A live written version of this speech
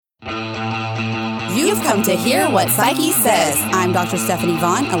You've come to hear what Psyche says. I'm Dr. Stephanie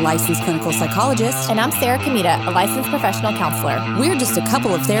Vaughn, a licensed clinical psychologist. And I'm Sarah Kamita, a licensed professional counselor. We're just a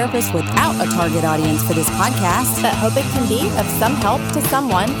couple of therapists without a target audience for this podcast, but hope it can be of some help to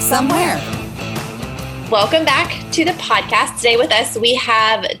someone, somewhere. Welcome back to the podcast. Today with us, we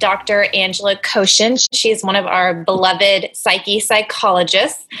have Dr. Angela Koshin. She's one of our beloved Psyche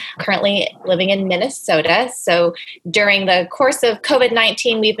psychologists, currently living in Minnesota. So during the course of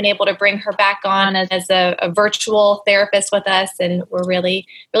COVID-19, we've been able to bring her back on as a virtual therapist with us, and we're really,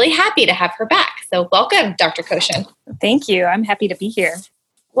 really happy to have her back. So welcome, Dr. Koshin. Thank you. I'm happy to be here.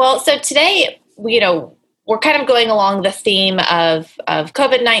 Well, so today, we're kind of going along the theme of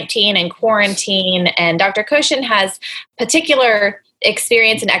COVID-19 and quarantine, and Dr. Koshin has particular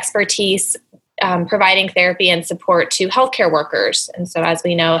experience and expertise providing therapy and support to healthcare workers. And so as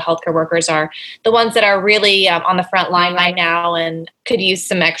we know, healthcare workers are the ones that are really on the front line right now and could use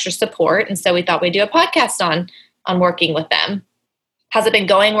some extra support. And so we thought we'd do a podcast on working with them. How's it been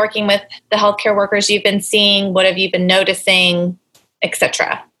going working with the healthcare workers you've been seeing? What have you been noticing,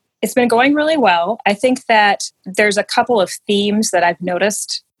 etc.? It's been going really well. I think that there's a couple of themes that I've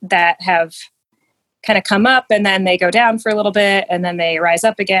noticed that have kind of come up and then they go down for a little bit and then they rise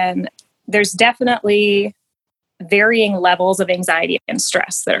up again. There's definitely varying levels of anxiety and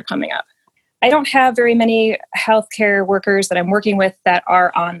stress that are coming up. I don't have very many healthcare workers that I'm working with that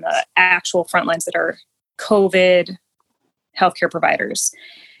are on the actual front lines that are COVID healthcare providers.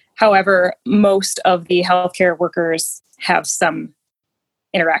 However, most of the healthcare workers have some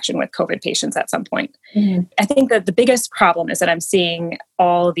interaction with COVID patients at some point. Mm-hmm. I think that the biggest problem is that I'm seeing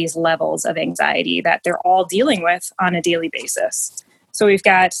all of these levels of anxiety that they're all dealing with on a daily basis. So we've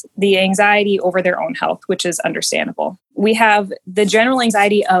got the anxiety over their own health, which is understandable. We have the general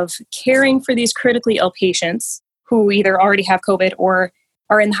anxiety of caring for these critically ill patients who either already have COVID or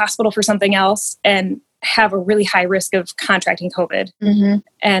are in the hospital for something else and have a really high risk of contracting COVID. Mm-hmm.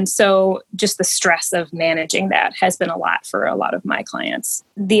 And so just the stress of managing that has been a lot for a lot of my clients.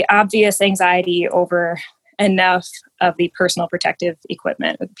 The obvious anxiety over enough of the personal protective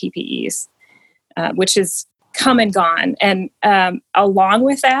equipment, with PPEs, which has come and gone. And along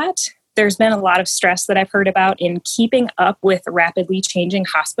with that, there's been a lot of stress that I've heard about in keeping up with rapidly changing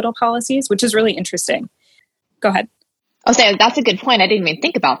hospital policies, which is really interesting. Go ahead. Oh, so that's a good point. I didn't even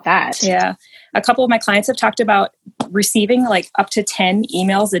think about that. Yeah. A couple of my clients have talked about receiving like up to 10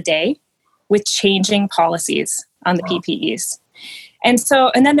 emails a day with changing policies on the PPEs. And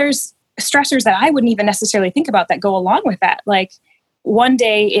then there's stressors that I wouldn't even necessarily think about that go along with that. Like one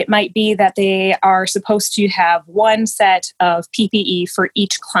day it might be that they are supposed to have one set of PPE for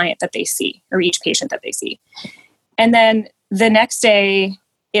each client that they see or each patient that they see. And then the next day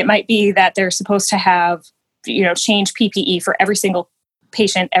it might be that they're supposed to have change PPE for every single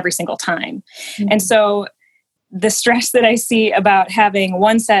patient every single time. Mm-hmm. And so the stress that I see about having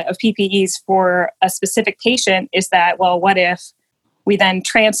one set of PPEs for a specific patient is that, well, what if we then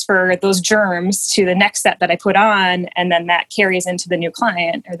transfer those germs to the next set that I put on, and then that carries into the new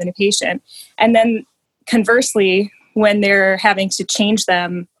client or the new patient. And then conversely, when they're having to change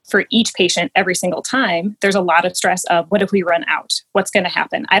them for each patient every single time, there's a lot of stress of what if we run out? What's going to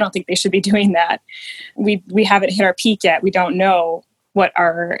happen? I don't think they should be doing that. We haven't hit our peak yet. We don't know what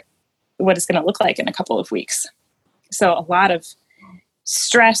it's going to look like in a couple of weeks. So a lot of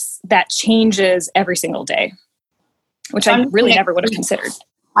stress that changes every single day, which I really never would have considered.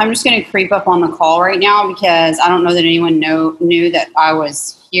 I'm just going to creep up on the call right now because I don't know that anyone knew that I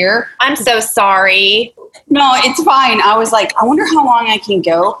was here. I'm so sorry. No, it's fine. I was like, I wonder how long I can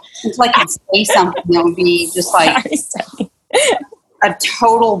go until I can say something that would be just like a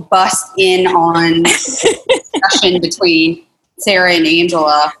total bust in on discussion between Sarah and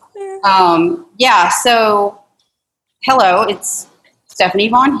Angela. So hello, it's Stephanie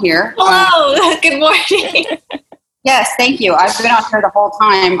Vaughn here. Hello, good morning. Yes, thank you. I've been out here the whole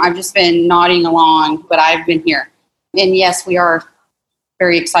time. I've just been nodding along, but I've been here. And yes, we are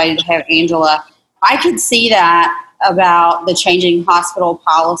very excited to have Angela. I could see that about the changing hospital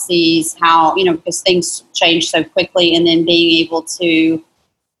policies, how, because things change so quickly, and then being able to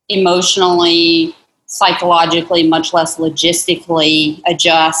emotionally, psychologically, much less logistically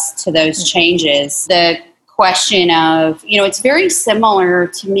adjust to those changes. The question of, it's very similar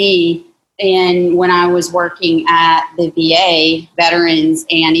to me in when I was working at the VA, veterans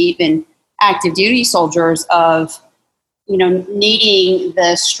and even active duty soldiers of, needing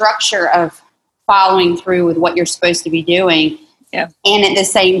the structure of following through with what you're supposed to be doing. Yeah. And at the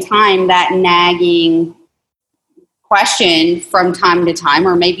same time, that nagging question from time to time,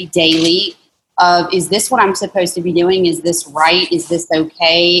 or maybe daily, of, is this what I'm supposed to be doing? Is this right? Is this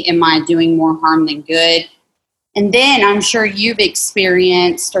okay? Am I doing more harm than good? And then I'm sure you've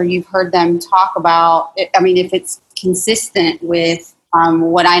experienced or you've heard them talk about, I mean, if it's consistent with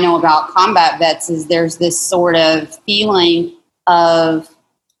what I know about combat vets, is there's this sort of feeling of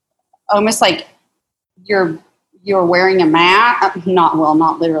almost like you're wearing a mask, not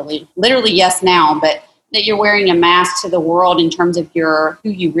literally, yes now, but that you're wearing a mask to the world in terms of who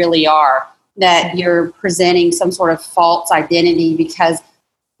you really are, that you're presenting some sort of false identity because,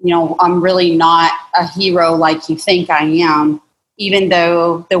 I'm really not a hero like you think I am, even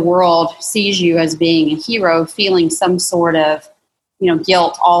though the world sees you as being a hero, feeling some sort of,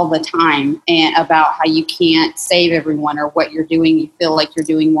 guilt all the time and about how you can't save everyone or what you're doing. You feel like you're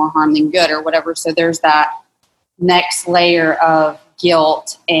doing more harm than good or whatever. So there's that next layer of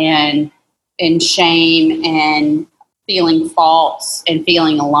guilt and shame and feeling false and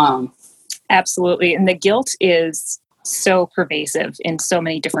feeling alone. Absolutely. And the guilt is so pervasive in so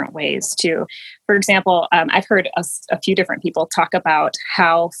many different ways too. For example, I've heard a few different people talk about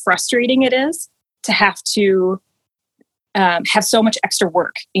how frustrating it is to have to have so much extra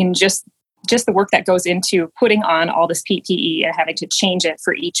work in just the work that goes into putting on all this PPE and having to change it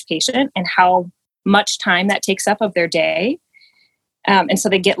for each patient, and how much time that takes up of their day. And so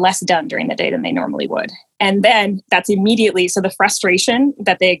they get less done during the day than they normally would. And then that's immediately, so the frustration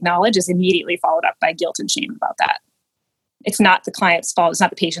that they acknowledge is immediately followed up by guilt and shame about that. It's not the client's fault. It's not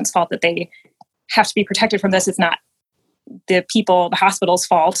the patient's fault that they have to be protected from this. It's not the hospital's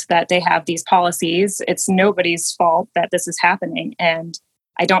fault that they have these policies. It's nobody's fault that this is happening. And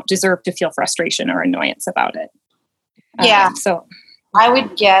I don't deserve to feel frustration or annoyance about it. Yeah. So I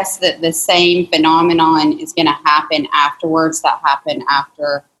would guess that the same phenomenon is going to happen afterwards that happened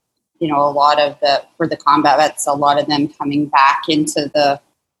after, a lot of for the combat vets, a lot of them coming back into the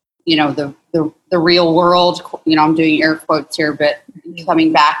real world, I'm doing air quotes here, but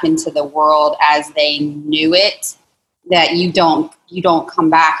coming back into the world as they knew it, that you don't come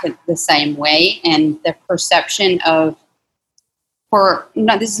back the same way. And the perception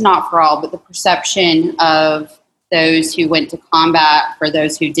this is not for all, but the perception of those who went to combat for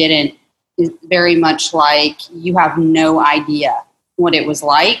those who didn't is very much like you have no idea what it was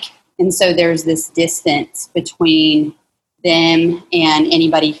like. And so there's this distance between them and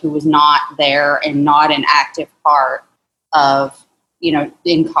anybody who was not there and not an active part of,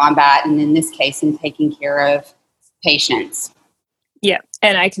 in combat, and in this case, in taking care of patients. Yeah.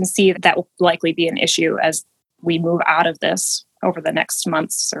 And I can see that will likely be an issue as we move out of this over the next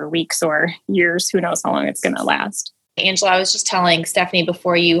months or weeks or years. Who knows how long it's going to last. Angela, I was just telling Stephanie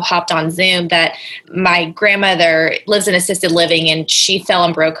before you hopped on Zoom that my grandmother lives in assisted living and she fell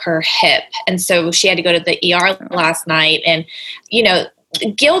and broke her hip. And so she had to go to the ER last night. And,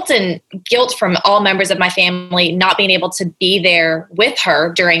 guilt from all members of my family not being able to be there with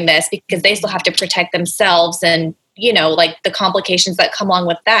her during this because they still have to protect themselves and, like the complications that come along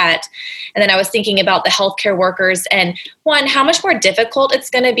with that. And then I was thinking about the healthcare workers and one, how much more difficult it's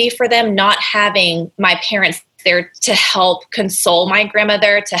going to be for them not having my parents there to help console my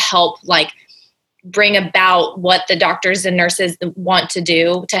grandmother, to help bring about what the doctors and nurses want to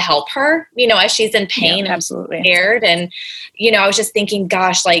do to help her, as she's in pain and scared. And, I was just thinking,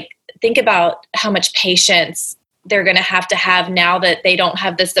 gosh, think about how much patience they're going to have now that they don't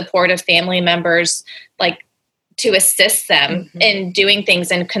have the support of family members, to assist them in doing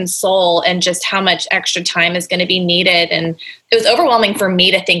things and console, and just how much extra time is going to be needed. And it was overwhelming for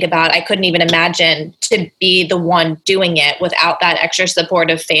me to think about. I couldn't even imagine to be the one doing it without that extra support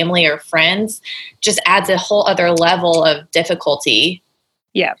of family or friends. Just adds a whole other level of difficulty.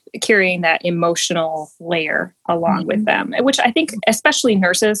 Yeah, carrying that emotional layer along with them, which I think especially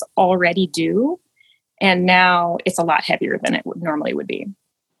nurses already do. And now it's a lot heavier than it normally would be.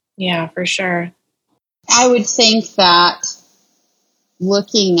 Yeah, for sure. I would think that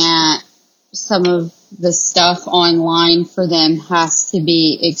looking at some of the stuff online for them has to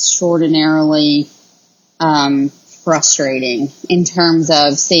be extraordinarily frustrating in terms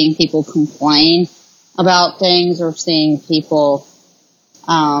of seeing people complain about things or seeing people,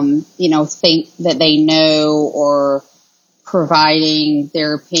 think that they know or providing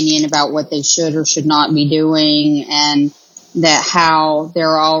their opinion about what they should or should not be doing, and that how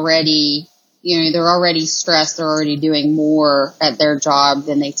they're already stressed, they're already doing more at their job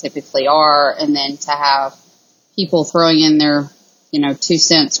than they typically are. And then to have people throwing in their, 2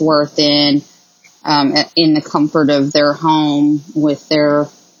 cents worth in the comfort of their home with their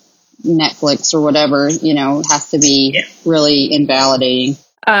Netflix or whatever, has to be really invalidating.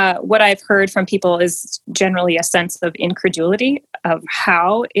 What I've heard from people is generally a sense of incredulity of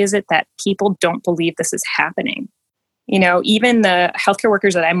how is it that people don't believe this is happening? You know, even the healthcare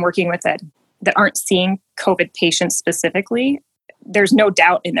workers that I'm working with that aren't seeing COVID patients specifically, there's no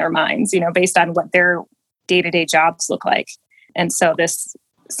doubt in their minds, you know, based on what their day-to-day jobs look like. And so this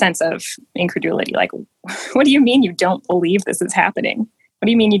sense of incredulity, like, what do you mean you don't believe this is happening? What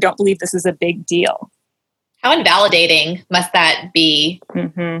do you mean you don't believe this is a big deal? How invalidating must that be?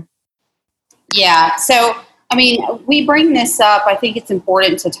 Mm-hmm. Yeah. So, I mean, we bring this up. I think it's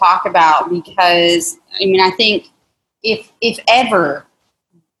important to talk about because, I mean, I think if ever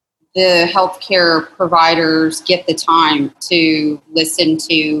the healthcare providers get the time to listen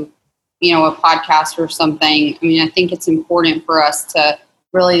to, you know, a podcast or something, I mean, I think it's important for us to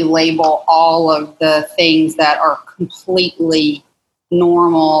really label all of the things that are completely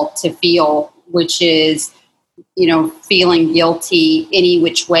normal to feel, which is, you know, feeling guilty any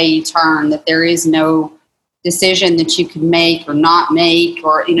which way you turn, that there is no decision that you can make or not make,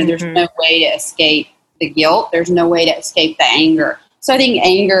 or, you know, there's no way to escape the guilt. There's no way to escape the anger. So I think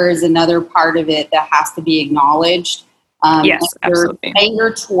anger is another part of it that has to be acknowledged. Yes, absolutely.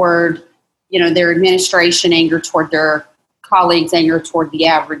 Anger toward, you know, their administration, anger toward their colleagues, anger toward the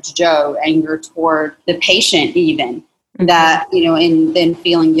average Joe, anger toward the patient even. That, you know, and then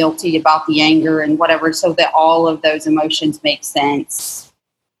feeling guilty about the anger and whatever, so that all of those emotions make sense.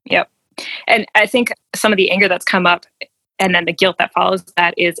 Yep. And I think some of the anger that's come up and then the guilt that follows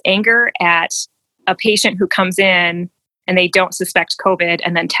that is anger at a patient who comes in and they don't suspect COVID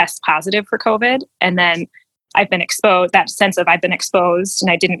and then test positive for COVID. And then I've been exposed, that sense of I've been exposed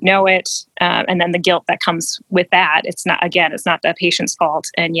and I didn't know it. And then the guilt that comes with that. It's not the patient's fault.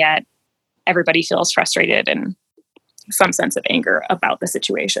 And yet everybody feels frustrated and some sense of anger about the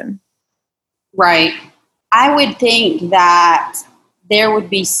situation. Right. I would think that there would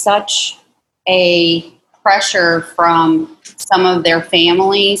be such a pressure from some of their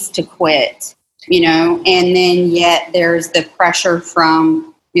families to quit, you know, and then yet there's the pressure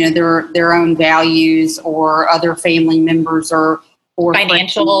from, you know, their own values or other family members or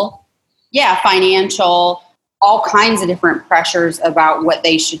financial. Financial, all kinds of different pressures about what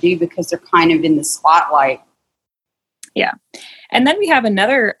they should do because they're kind of in the spotlight. Yeah. And then we have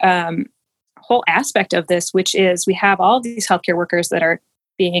another whole aspect of this, which is we have all these healthcare workers that are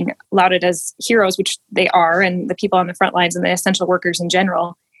being lauded as heroes, which they are, and the people on the front lines and the essential workers in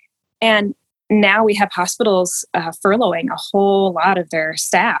general. And now we have hospitals furloughing a whole lot of their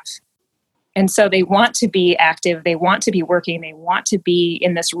staff. And so they want to be active, they want to be working, they want to be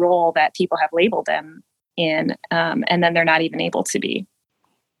in this role that people have labeled them in, and then they're not even able to be.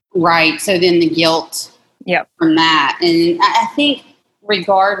 Right. So then the guilt from that. And I think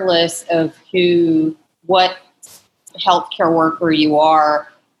regardless of what healthcare worker you are,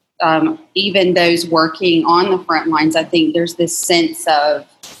 even those working on the front lines, I think there's this sense of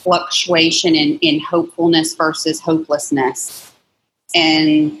fluctuation in hopefulness versus hopelessness.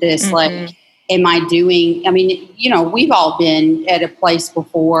 And this like, am I doing, I mean, you know, we've all been at a place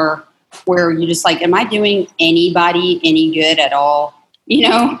before where you just like, am I doing anybody any good at all? You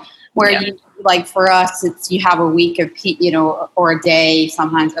know, where you, like for us, it's, you have a week of, you know, or a day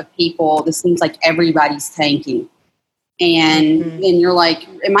sometimes of people, this seems like everybody's tanking. And then you're like,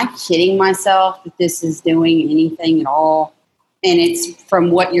 am I kidding myself that this is doing anything at all? And it's from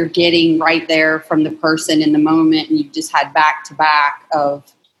what you're getting right there from the person in the moment. And you've just had back to back of,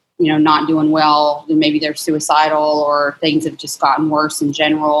 you know, not doing well, and maybe they're suicidal or things have just gotten worse in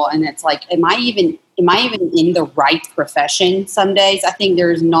general. And it's like, am I even in the right profession some days? I think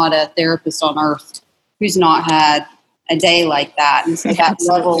there's not a therapist on earth who's not had a day like that. And so that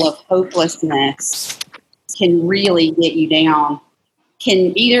level of hopelessness can really get you down.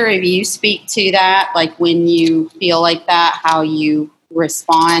 Can either of you speak to that? Like when you feel like that, how you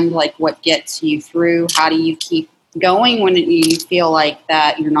respond, like what gets you through? How do you keep going when you feel like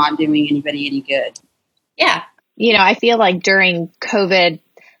that you're not doing anybody any good? Yeah. You know, I feel like during COVID,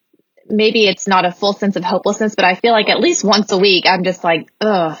 maybe it's not a full sense of hopelessness, but I feel like at least once a week, I'm just like,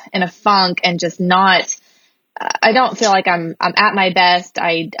 in a funk and just not, I don't feel like I'm at my best.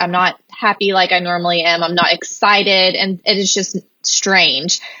 I'm not happy like I normally am. I'm not excited, and it is just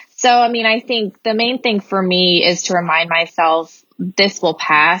strange. So, I mean, I think the main thing for me is to remind myself this will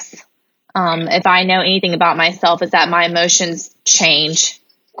pass. If I know anything about myself, is that my emotions change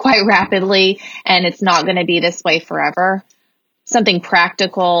quite rapidly, and it's not going to be this way forever. Something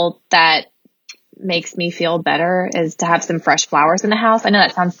practical that makes me feel better is to have some fresh flowers in the house. I know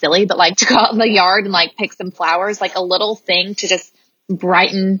that sounds silly, but like to go out in the yard and like pick some flowers, like a little thing to just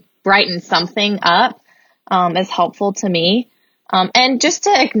brighten something up, is helpful to me. And just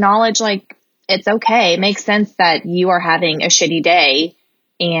to acknowledge, like, it's okay. It makes sense that you are having a shitty day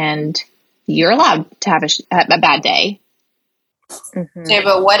and you're allowed to have a bad day. Mm-hmm. So,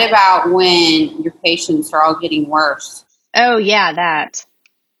 but what about when your patients are all getting worse? Oh, yeah, that.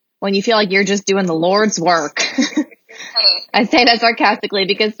 When you feel like you're just doing the Lord's work. I say that sarcastically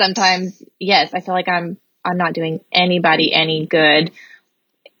because sometimes, yes, I feel like I'm not doing anybody any good.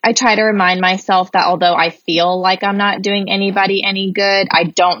 I try to remind myself that although I feel like I'm not doing anybody any good, I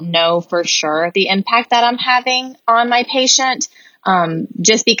don't know for sure the impact that I'm having on my patient.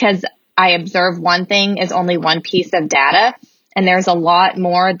 Just because I observe one thing is only one piece of data, and there's a lot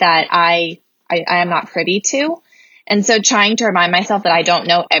more that I am not privy to. And so trying to remind myself that I don't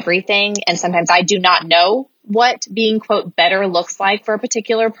know everything, and sometimes I do not know what being, quote, better looks like for a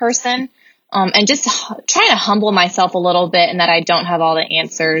particular person. And just trying to humble myself a little bit and that I don't have all the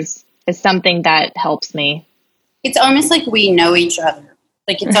answers is something that helps me. It's almost like we know each other.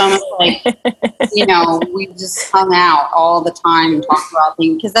 Like, it's almost like, we just hung out all the time and talk about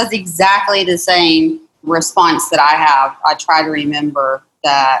things, because that's exactly the same response that I have. I try to remember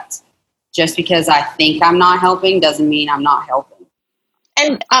that just because I think I'm not helping doesn't mean I'm not helping.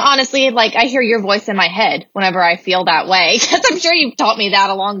 And honestly, like, I hear your voice in my head whenever I feel that way, because I'm sure you've taught me that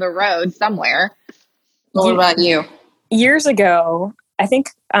along the road somewhere. What about you? Years ago, I think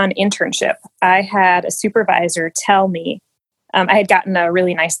on internship, I had a supervisor tell me, I had gotten a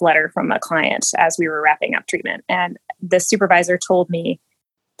really nice letter from a client as we were wrapping up treatment. And the supervisor told me,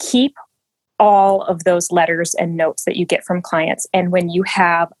 keep all of those letters and notes that you get from clients. And when you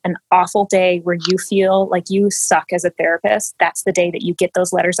have an awful day where you feel like you suck as a therapist, that's the day that you get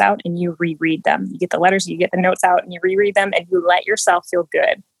those letters out and you reread them. You get the letters, you get the notes out and you reread them, and you let yourself feel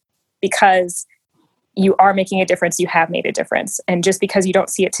good, because you are making a difference. You have made a difference. And just because you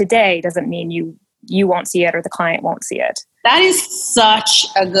don't see it today doesn't mean you won't see it or the client won't see it. That is such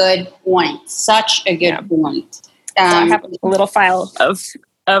a good point. Such a good point. So I have a little file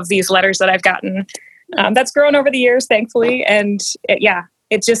of these letters that I've gotten that's grown over the years, thankfully. And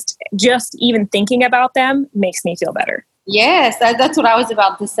it just even thinking about them makes me feel better. Yes, that's what I was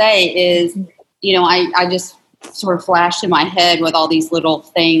about to say is, I just sort of flashed in my head with all these little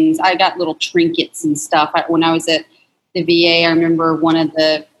things. I got little trinkets and stuff. When I was at the VA, I remember one of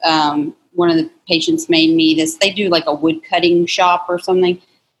the patients made me this. They do like a wood cutting shop or something,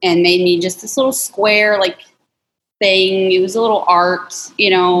 and made me just this little square like thing. It was a little art,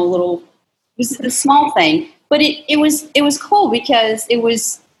 it was a small thing, but it was cool because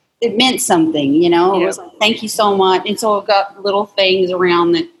it meant something, It was like, thank you so much. And so I've got little things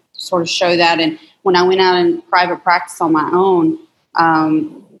around that sort of show that. And when I went out in private practice on my own,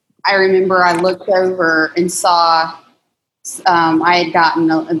 I remember I looked over and saw I had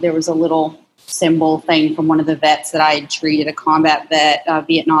gotten there was a little symbol thing from one of the vets that I had treated, a combat vet,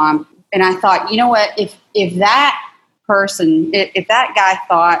 Vietnam. And I thought, you know what, if that person, if that guy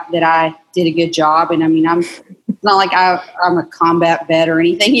thought that I did a good job, and I mean, it's not like I'm a combat vet or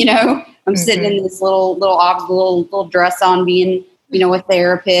anything, I'm sitting in this little dress on, being, a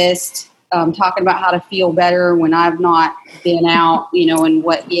therapist, talking about how to feel better when I've not been out, and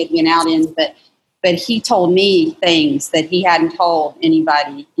what he had been out in, but he told me things that he hadn't told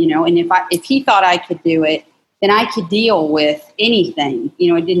anybody, and if he thought I could do it, then I could deal with anything,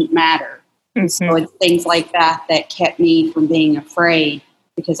 it didn't matter. And so it's things like that kept me from being afraid,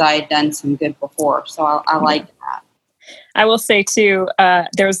 because I had done some good before. So I like that. I will say too,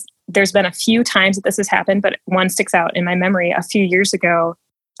 there's been a few times that this has happened, but one sticks out in my memory. A few years ago,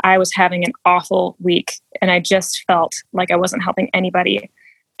 I was having an awful week and I just felt like I wasn't helping anybody.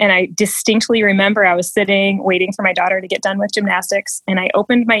 And I distinctly remember I was sitting waiting for my daughter to get done with gymnastics, and I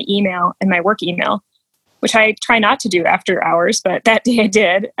opened my email, and my work email, which I try not to do after hours, but that day I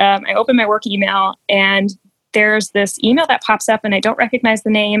did. I opened my work email, and there's this email that pops up, and I don't recognize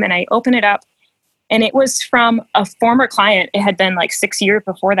the name, and I open it up, and it was from a former client. It had been like 6 years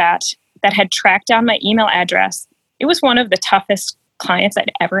before that had tracked down my email address. It was one of the toughest clients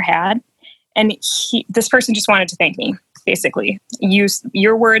I'd ever had. And this person just wanted to thank me, basically.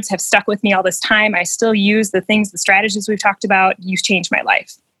 Your words have stuck with me all this time. I still use the strategies we've talked about. You've changed my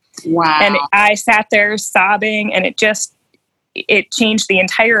life. Wow. And I sat there sobbing, and it changed the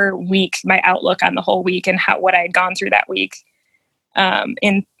entire week, my outlook on the whole week and what I had gone through that week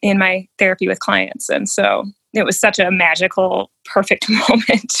in my therapy with clients. And so it was such a magical, perfect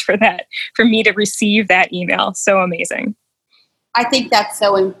moment for me to receive that email. So amazing. I think that's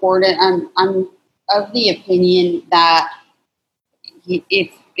so important. I'm of the opinion that if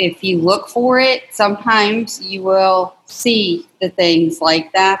if you look for it, sometimes you will see the things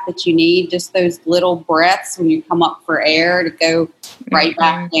like that you need, just those little breaths when you come up for air to go right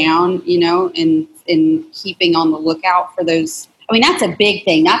back down, and keeping on the lookout for those. I mean, that's a big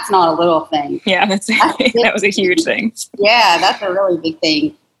thing. That's not a little thing. Yeah, that was a huge thing. Yeah, that's a really big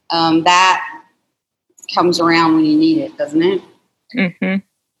thing. That comes around when you need it, doesn't it? Mm-hmm.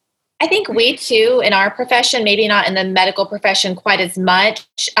 I think we too, in our profession, maybe not in the medical profession quite as much,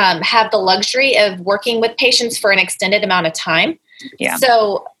 have the luxury of working with patients for an extended amount of time. Yeah.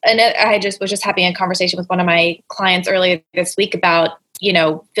 So, and I was just having a conversation with one of my clients earlier this week about,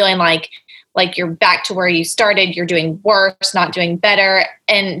 feeling like you're back to where you started, you're doing worse, not doing better,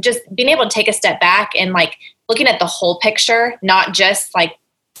 and just being able to take a step back and like looking at the whole picture, not just like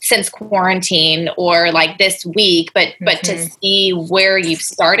since quarantine or like this week, but to see where you've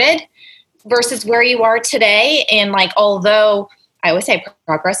started versus where you are today. And like, although I always say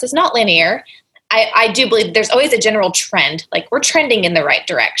progress is not linear, I do believe there's always a general trend. Like we're trending in the right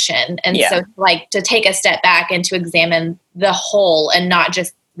direction. And so like to take a step back and to examine the whole and not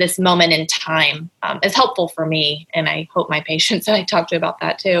just this moment in time is helpful for me. And I hope my patients that I talk to about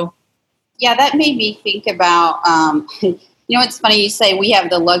that too. Yeah, that made me think about, it's funny you say we have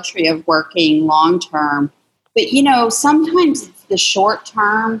the luxury of working long-term, but, sometimes it's the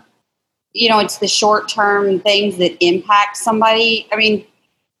short-term, it's the short-term things that impact somebody. I mean,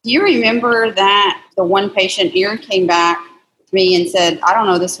 do you remember that the one patient, Erin, came back to me and said, I don't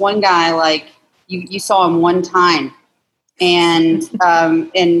know, this one guy, like, you saw him one time. And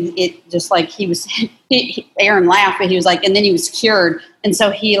it just like Aaron laughed, but he was like, and then he was cured. And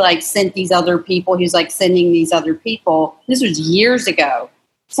so he like sent these other people. He was like sending these other people. This was years ago.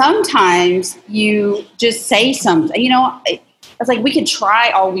 Sometimes you just say something, it's like we could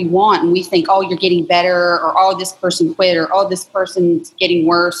try all we want and we think, oh, you're getting better, or oh, this person quit, or oh, this person's getting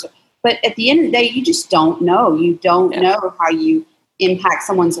worse. But at the end of the day, you just don't know. You don't know how you impact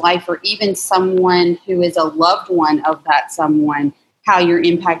someone's life, or even someone who is a loved one of that someone, how you're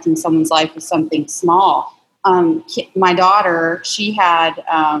impacting someone's life with something small. My daughter, she had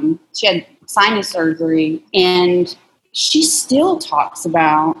sinus surgery, and she still talks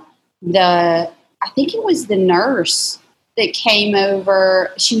about I think it was the nurse that came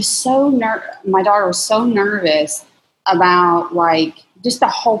over. She was my daughter was so nervous about like just the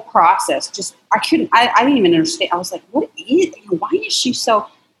whole process. I didn't even understand. I was like, why is she so?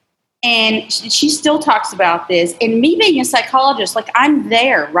 And she still talks about this. And me being a psychologist, like I'm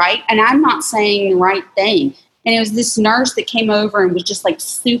there, right? And I'm not saying the right thing. And it was this nurse that came over and was just like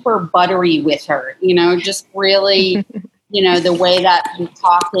super buttery with her, just really, the way that you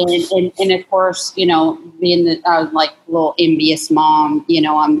talking. And of course, being like little envious mom,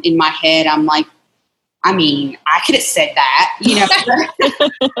 I'm in my head, I'm like, I mean, I could have said that,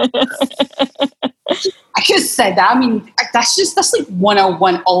 I could have said that. I mean, that's like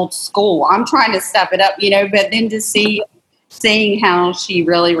 101 old school. I'm trying to step it up, but then to seeing how she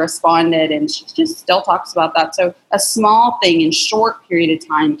really responded, and she just still talks about that. So a small thing in short period of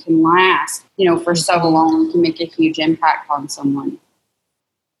time can last, for so long, can make a huge impact on someone.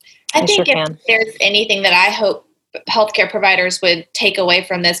 I think if there's anything that I hope healthcare providers would take away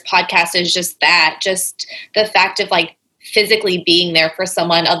from this podcast is just the fact of like physically being there for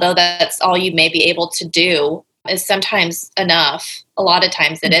someone, although that's all you may be able to do, is sometimes enough. A lot of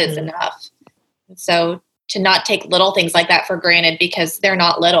times it is enough. So to not take little things like that for granted because they're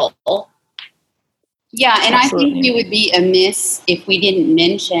not little. Yeah, and absolutely. I think you would be amiss if we didn't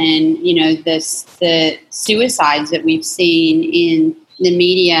mention, the suicides that we've seen in the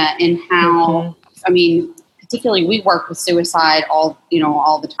media, and how, I mean, particularly we work with suicide all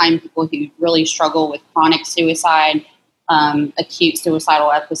the time, people who really struggle with chronic suicide, acute suicidal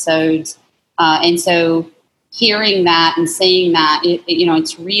episodes. And so hearing that and seeing that,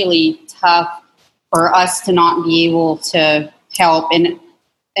 it's really tough for us to not be able to help. And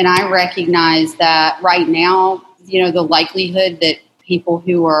I recognize that right now, the likelihood that people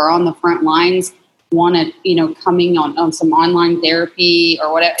who are on the front lines want to, coming on some online therapy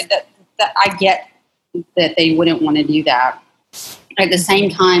or whatever, that I get that they wouldn't want to do that. At the same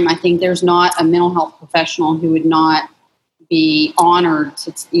time, I think there's not a mental health professional who would not be honored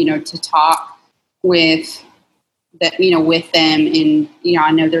to talk with that, with them. And,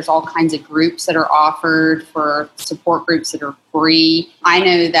 I know there's all kinds of groups that are offered, for support groups that are free. I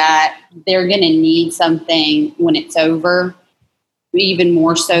know that they're going to need something when it's over, even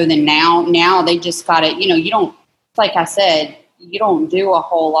more so than now. Now they just got to, you don't, like I said, you don't do a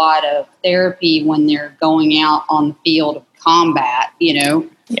whole lot of therapy when they're going out on the field of combat,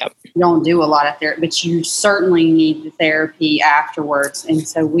 Yep. you don't do a lot of therapy, but you certainly need the therapy afterwards. And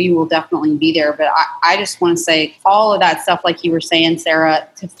so we will definitely be there. But I just want to say all of that stuff, like you were saying, Sarah,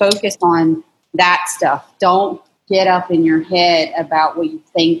 to focus on that stuff. Don't get up in your head about what you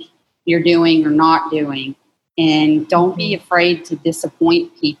think you're doing or not doing. And don't be afraid to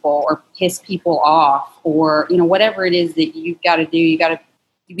disappoint people or piss people off or, whatever it is that you've got to do. You got to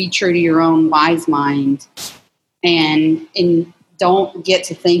be true to your own wise mind, and don't get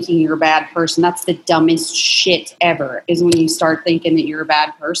to thinking you're a bad person. That's the dumbest shit ever, is when you start thinking that you're a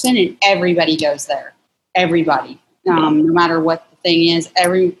bad person, and everybody goes there. Everybody, no matter what the thing is,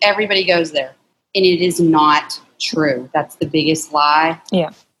 everybody goes there, and it is not true. That's the biggest lie.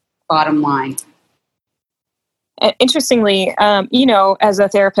 Yeah. Bottom line. Interestingly, as a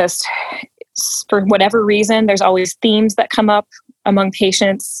therapist, for whatever reason, there's always themes that come up among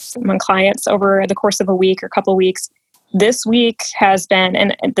patients, among clients over the course of a week or couple of weeks. This week has been,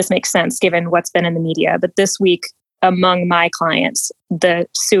 and this makes sense given what's been in the media, but this week among my clients, the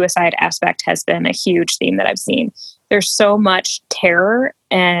suicide aspect has been a huge theme that I've seen. There's so much terror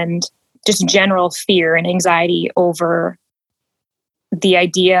and just general fear and anxiety over the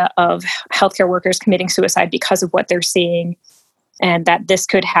idea of healthcare workers committing suicide because of what they're seeing, and that this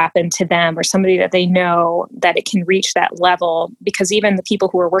could happen to them or somebody that they know, that it can reach that level. Because even the people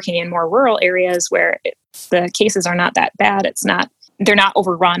who are working in more rural areas where the cases are not that bad, they're not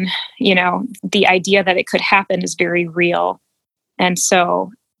overrun. The idea that it could happen is very real. And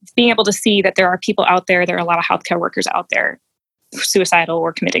so being able to see that there are people out there, there are a lot of healthcare workers out there suicidal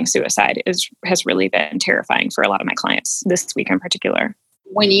or committing suicide has really been terrifying for a lot of my clients this week in particular.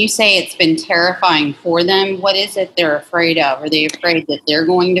 When you say it's been terrifying for them, what is it they're afraid of? Are they afraid that they're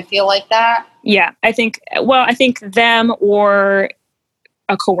going to feel like that? Yeah, I think them or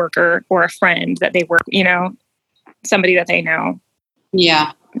a coworker or a friend that they work, somebody that they know.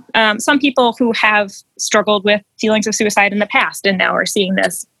 Yeah. Some people who have struggled with feelings of suicide in the past and now are seeing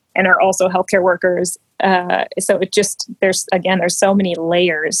this and are also healthcare workers. So there's so many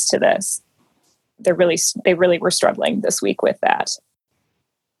layers to this. They really were struggling this week with that.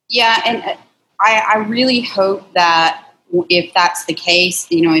 Yeah. And I really hope that if that's the case,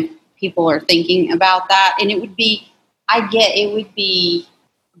 if people are thinking about that, and it would be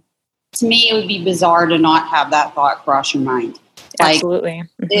bizarre to not have that thought cross your mind. Absolutely.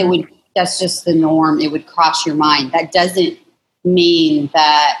 Mm-hmm. That's just the norm. It would cross your mind. That doesn't mean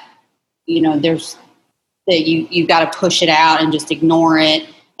that, you've got to push it out and just ignore it.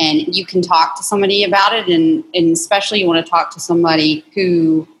 And you can talk to somebody about it. And especially you want to talk to somebody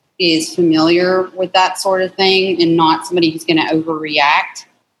who is familiar with that sort of thing and not somebody who's going to overreact.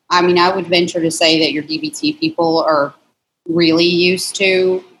 I mean, I would venture to say that your DBT people are really used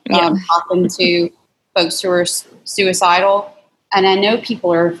to talking to folks who are suicidal. And I know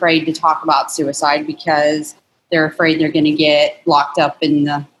people are afraid to talk about suicide because they're afraid they're going to get locked up in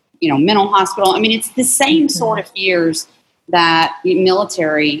the mental hospital. I mean, it's the same sort of fears that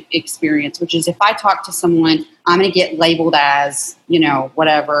military experience, which is if I talk to someone, I'm going to get labeled as,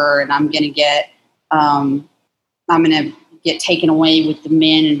 whatever, and I'm going to get taken away with the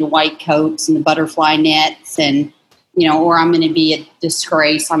men in the white coats and the butterfly nets, and, or I'm going to be a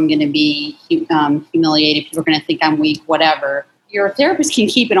disgrace. I'm going to be humiliated. People are going to think I'm weak, whatever. Your therapist can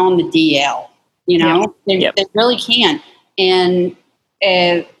keep it on the DL, They really can. And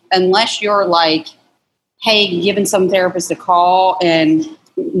unless you're like, hey, giving some therapist a call and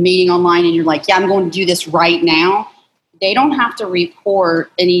meeting online and you're like, yeah, I'm going to do this right now. They don't have to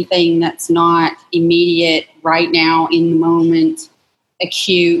report anything that's not immediate, right now, in the moment,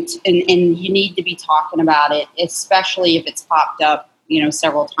 acute. And you need to be talking about it, especially if it's popped up,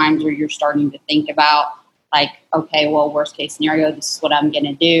 several times where you're starting to think about like, okay, well, worst case scenario, this is what I'm going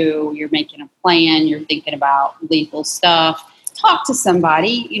to do. You're making a plan. You're thinking about lethal stuff. Talk to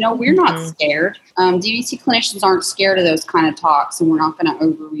somebody. We're not scared. DBT clinicians aren't scared of those kind of talks, and we're not going to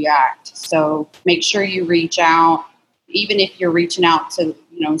overreact. So make sure you reach out, even if you're reaching out to,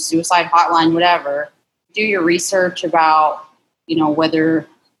 suicide hotline, whatever. Do your research about, whether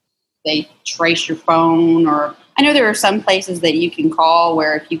they trace your phone, or I know there are some places that you can call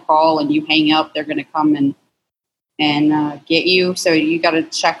where if you call and you hang up, they're going to come and get you. So you got to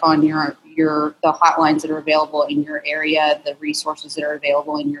check on the hotlines that are available in your area, the resources that are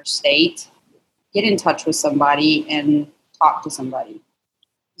available in your state. Get in touch with somebody and talk to somebody.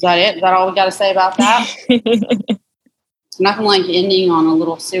 Is that it? Is that all we got to say about that? Nothing like ending on a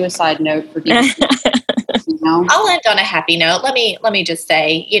little suicide note for DBT. I'll end on a happy note. Let me just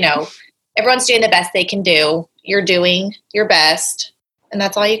say, everyone's doing the best they can do. You're doing your best, and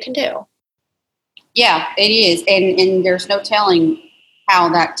that's all you can do. Yeah, it is. And there's no telling how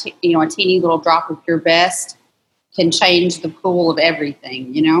that, a teeny little drop of your best can change the pool of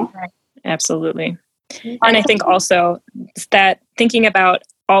everything, Absolutely. And I think also that thinking about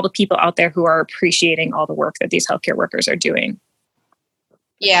all the people out there who are appreciating all the work that these healthcare workers are doing.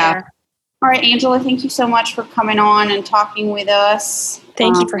 Yeah. All right, Angela, thank you so much for coming on and talking with us.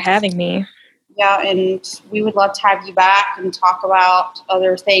 Thank you for having me. Yeah, and we would love to have you back and talk about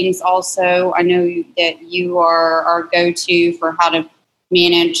other things also. I know that you are our go-to for how to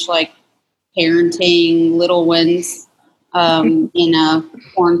manage like parenting little ones in a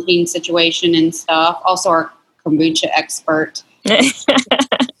quarantine situation and stuff. Also our kombucha expert.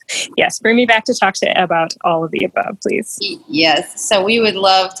 Yes, bring me back to talk about all of the above, please. Yes, so we would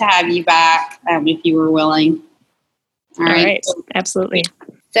love to have you back if you were willing. All right. Absolutely.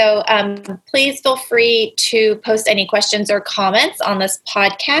 So please feel free to post any questions or comments on this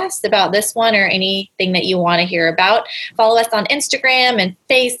podcast about this one or anything that you want to hear about. Follow us on Instagram and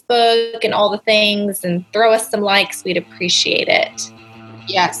Facebook and all the things, and throw us some likes. We'd appreciate it.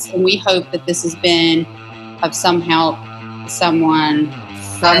 Yes, and we hope that this has been of some help to someone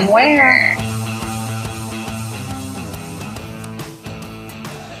somewhere.